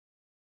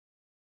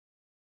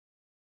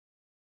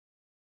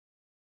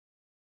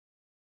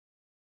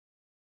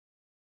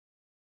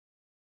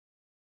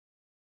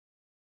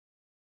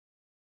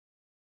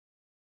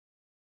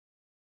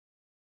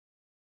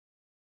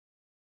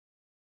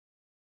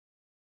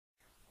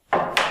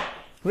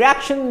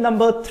Reaction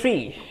number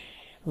 3,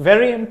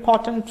 very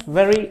important,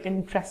 very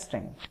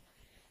interesting.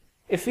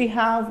 If we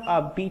have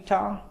a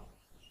beta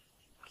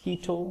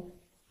keto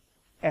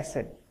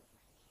acid,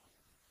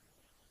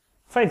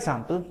 for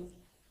example,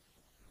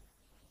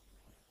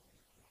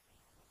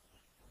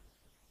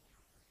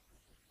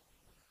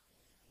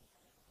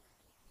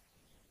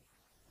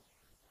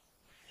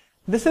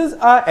 this is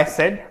a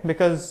acid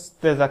because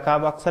there's a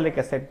carboxylic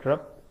acid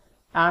group,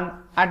 and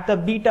at the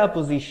beta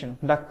position,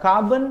 the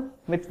carbon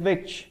with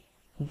which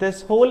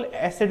this whole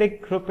acidic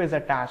group is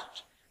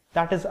attached,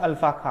 that is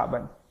alpha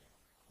carbon.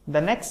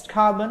 The next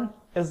carbon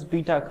is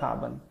beta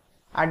carbon.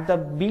 At the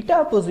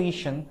beta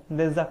position,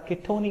 there is a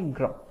ketonic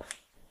group.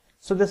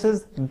 So this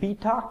is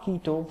beta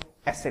keto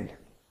acid.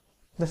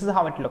 This is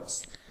how it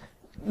looks.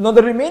 Now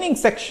the remaining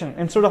section,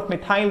 instead of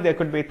methyl, there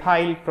could be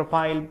ethyl,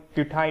 propyl,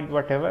 butyl,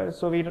 whatever.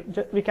 So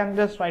we can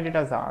just write it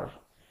as R.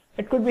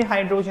 It could be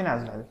hydrogen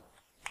as well,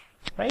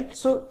 right?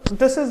 So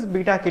this is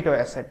beta keto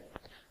acid.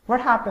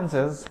 What happens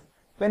is,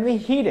 when we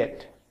heat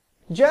it,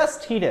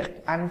 just heat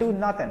it and do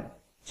nothing,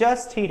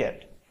 just heat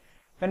it.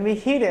 When we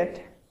heat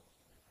it,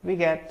 we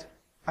get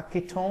a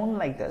ketone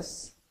like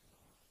this,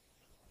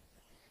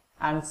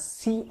 and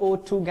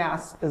CO2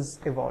 gas is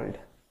evolved.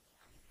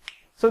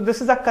 So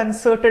this is a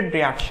concerted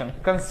reaction.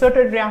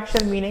 Concerted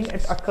reaction meaning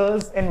it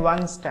occurs in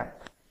one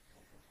step.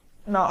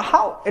 Now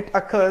how it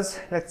occurs,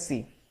 let's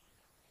see.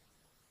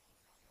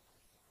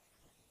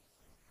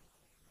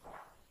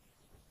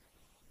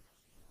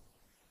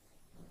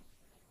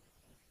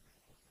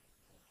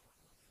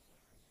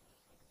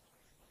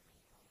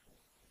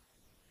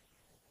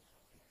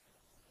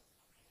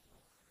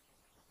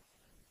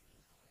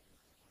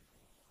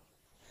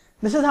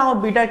 This is how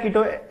beta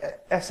keto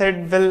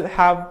acid will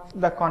have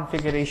the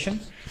configuration,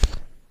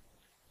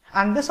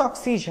 and this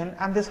oxygen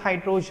and this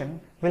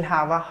hydrogen will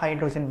have a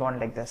hydrogen bond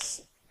like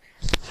this.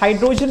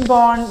 Hydrogen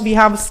bond we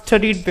have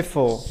studied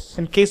before.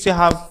 In case you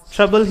have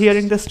trouble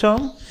hearing this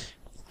term,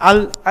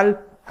 I'll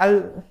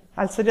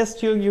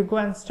suggest you go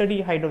and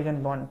study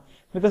hydrogen bond,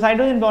 because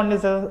hydrogen bond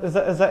is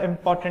a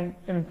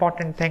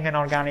important thing in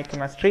organic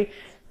chemistry.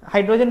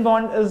 Hydrogen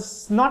bond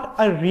is not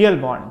a real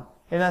bond,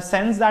 in a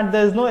sense that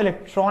there is no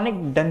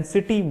electronic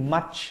density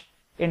much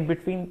in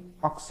between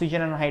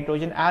oxygen and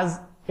hydrogen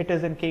as it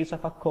is in case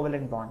of a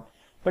covalent bond.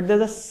 But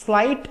there's a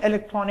slight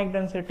electronic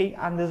density,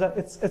 and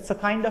it's a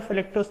kind of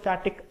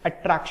electrostatic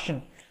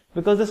attraction,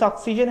 because this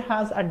oxygen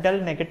has a del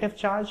negative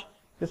charge,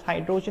 this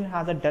hydrogen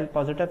has a del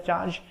positive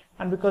charge,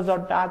 and because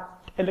of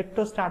that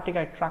electrostatic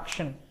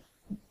attraction,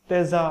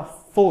 there's a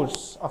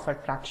force of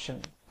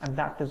attraction, and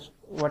that is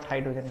what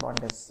hydrogen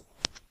bond is.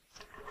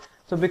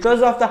 So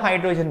because of the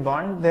hydrogen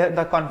bond,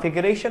 the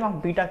configuration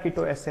of beta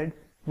keto acid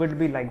would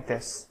be like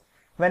this.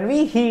 When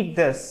we heat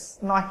this,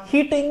 now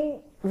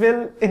heating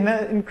will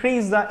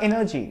increase the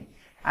energy,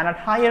 and at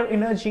higher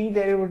energy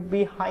there would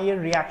be higher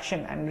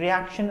reaction, and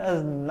reaction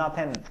is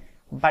nothing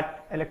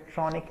but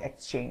electronic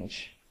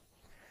exchange.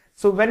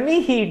 So when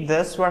we heat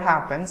this, what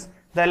happens?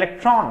 The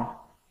electron,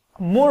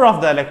 more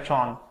of the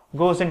electron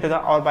goes into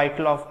the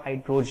orbital of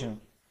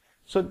hydrogen.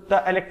 So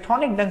the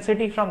electronic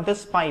density from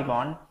this pi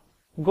bond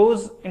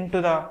goes into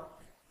the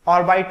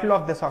orbital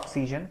of this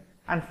oxygen,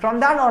 and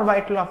from that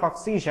orbital of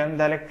oxygen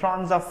the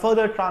electrons are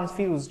further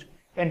transfused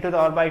into the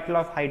orbital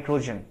of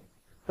hydrogen.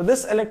 So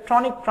this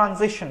electronic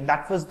transition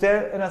that was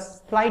there in a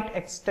slight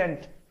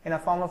extent in a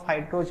form of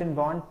hydrogen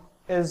bond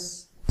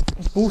is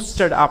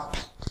boosted up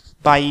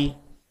by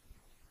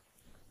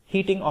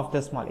heating of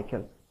this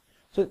molecule.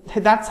 So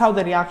that's how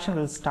the reaction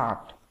will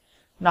start.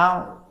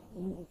 Now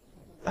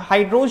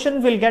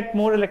hydrogen will get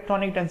more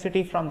electronic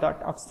density from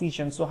that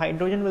oxygen, so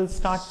hydrogen will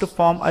start to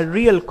form a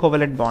real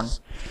covalent bond.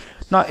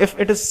 Now if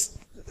it is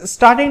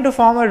starting to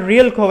form a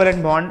real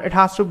covalent bond, it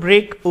has to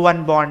break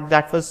one bond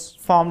that was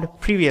formed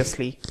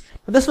previously.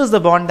 So this was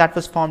the bond that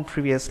was formed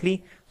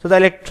previously, so the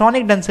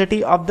electronic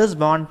density of this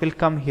bond will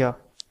come here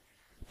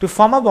to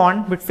form a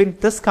bond between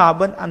this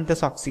carbon and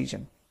this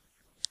oxygen,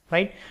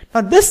 right?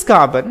 Now this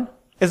carbon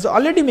is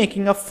already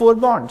making up 4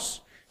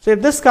 bonds, so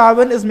if this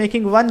carbon is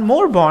making one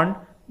more bond,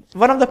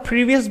 one of the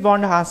previous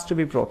bond has to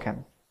be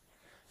broken.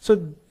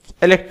 So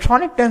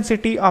electronic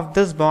density of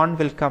this bond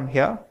will come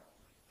here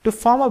to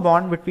form a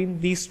bond between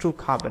these 2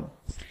 carbon,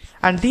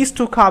 and these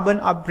 2 carbon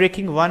are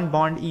breaking one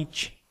bond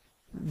each.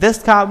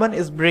 This carbon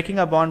is breaking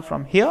a bond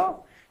from here,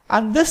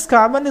 and this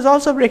carbon is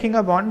also breaking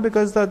a bond,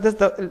 because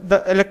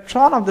the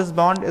electron of this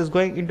bond is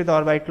going into the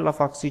orbital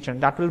of oxygen.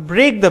 That will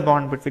break the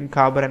bond between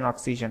carbon and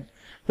oxygen.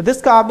 So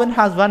this carbon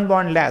has one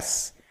bond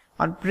less.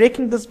 On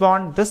breaking this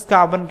bond, this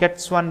carbon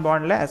gets one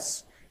bond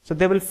less. So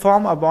they will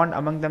form a bond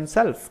among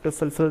themselves to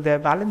fulfill their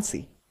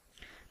valency.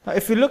 Now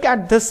if you look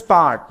at this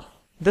part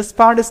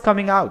is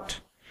coming out,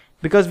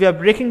 because we are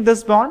breaking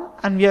this bond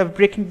and we are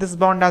breaking this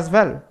bond as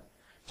well.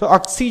 So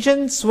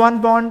oxygen's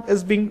one bond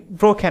is being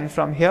broken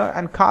from here,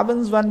 and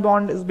carbon's one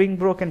bond is being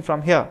broken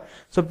from here.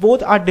 So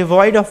both are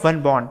devoid of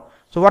one bond.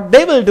 So what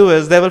they will do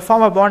is they will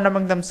form a bond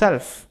among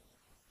themselves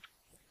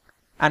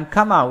and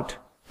come out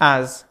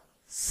as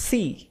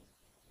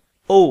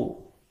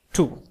CO2.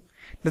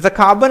 There's a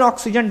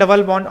carbon-oxygen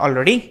double bond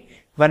already.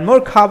 One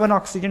more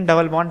carbon-oxygen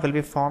double bond will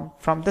be formed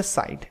from this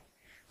side.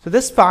 So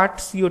this part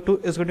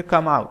CO2 is going to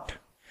come out.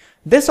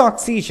 This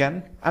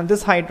oxygen and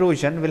this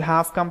hydrogen will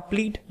have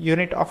complete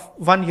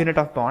one unit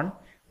of bond.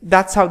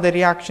 That's how the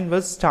reaction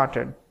was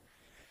started.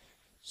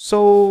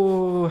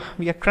 So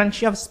we are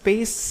crunchy of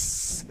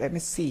space. Let me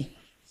see.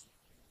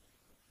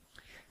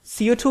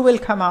 CO2 will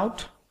come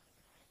out,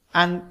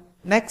 and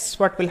next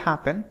what will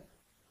happen?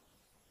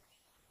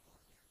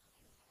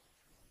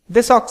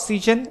 This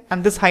oxygen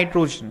and this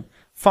hydrogen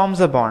forms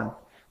a bond.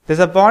 There's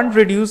a bond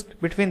reduced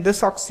between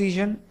this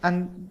oxygen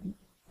and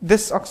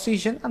this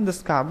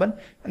carbon,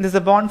 and there's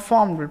a bond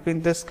formed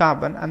between this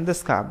carbon and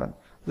this carbon.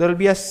 There will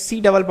be a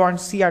C double bond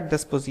C at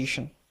this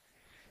position,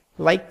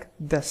 like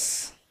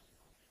this.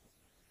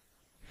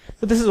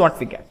 So this is what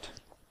we get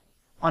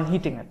on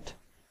heating it.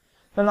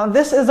 So now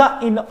this is a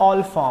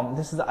enol form.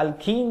 This is the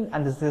alkene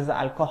and this is the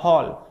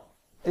alcohol.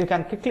 You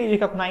can quickly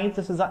recognize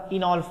this is a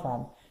enol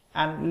form.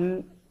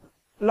 And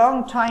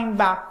long time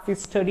back we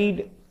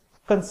studied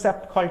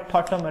concept called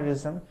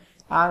tautomerism,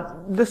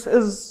 and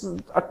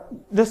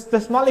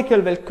this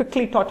molecule will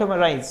quickly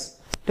tautomerize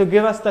to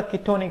give us the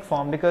ketonic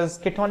form, because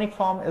ketonic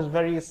form is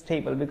very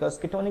stable, because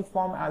ketonic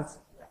form has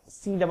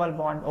C double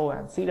bond O,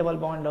 and C double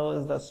bond O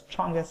is the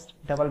strongest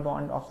double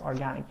bond of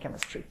organic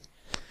chemistry.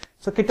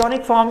 So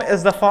ketonic form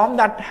is the form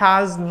that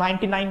has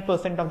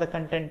 99% of the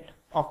content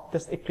of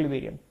this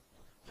equilibrium.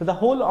 So the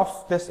whole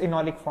of this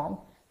enolic form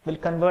will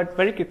convert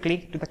very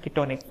quickly to the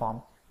ketonic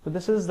form. So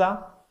this is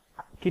the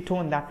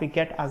ketone that we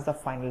get as the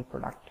final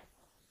product,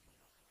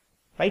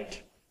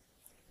 right?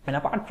 And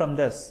apart from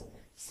this,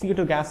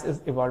 CO2 gas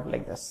is evolved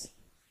like this.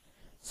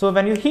 So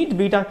when you heat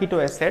beta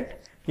keto acid,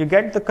 you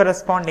get the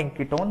corresponding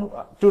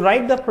ketone. To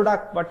write the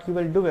product, what you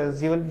will do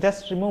is you will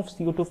just remove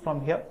CO2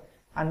 from here,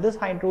 and this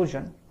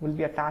hydrogen will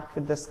be attached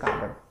with this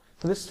carbon.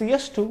 So this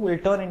CH2 will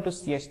turn into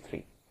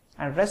CH3,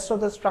 and rest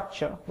of the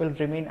structure will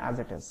remain as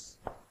it is.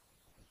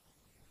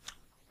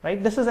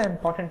 Right? This is an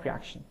important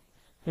reaction.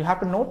 You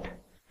have to note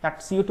that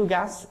CO2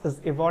 gas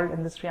is evolved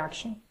in this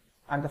reaction,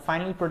 and the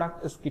final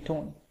product is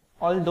ketone.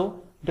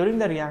 Although during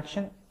the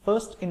reaction,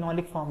 first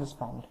enolic form is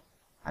formed,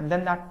 and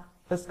then that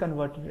is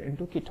converted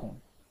into ketone.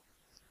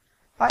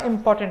 An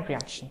important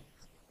reaction.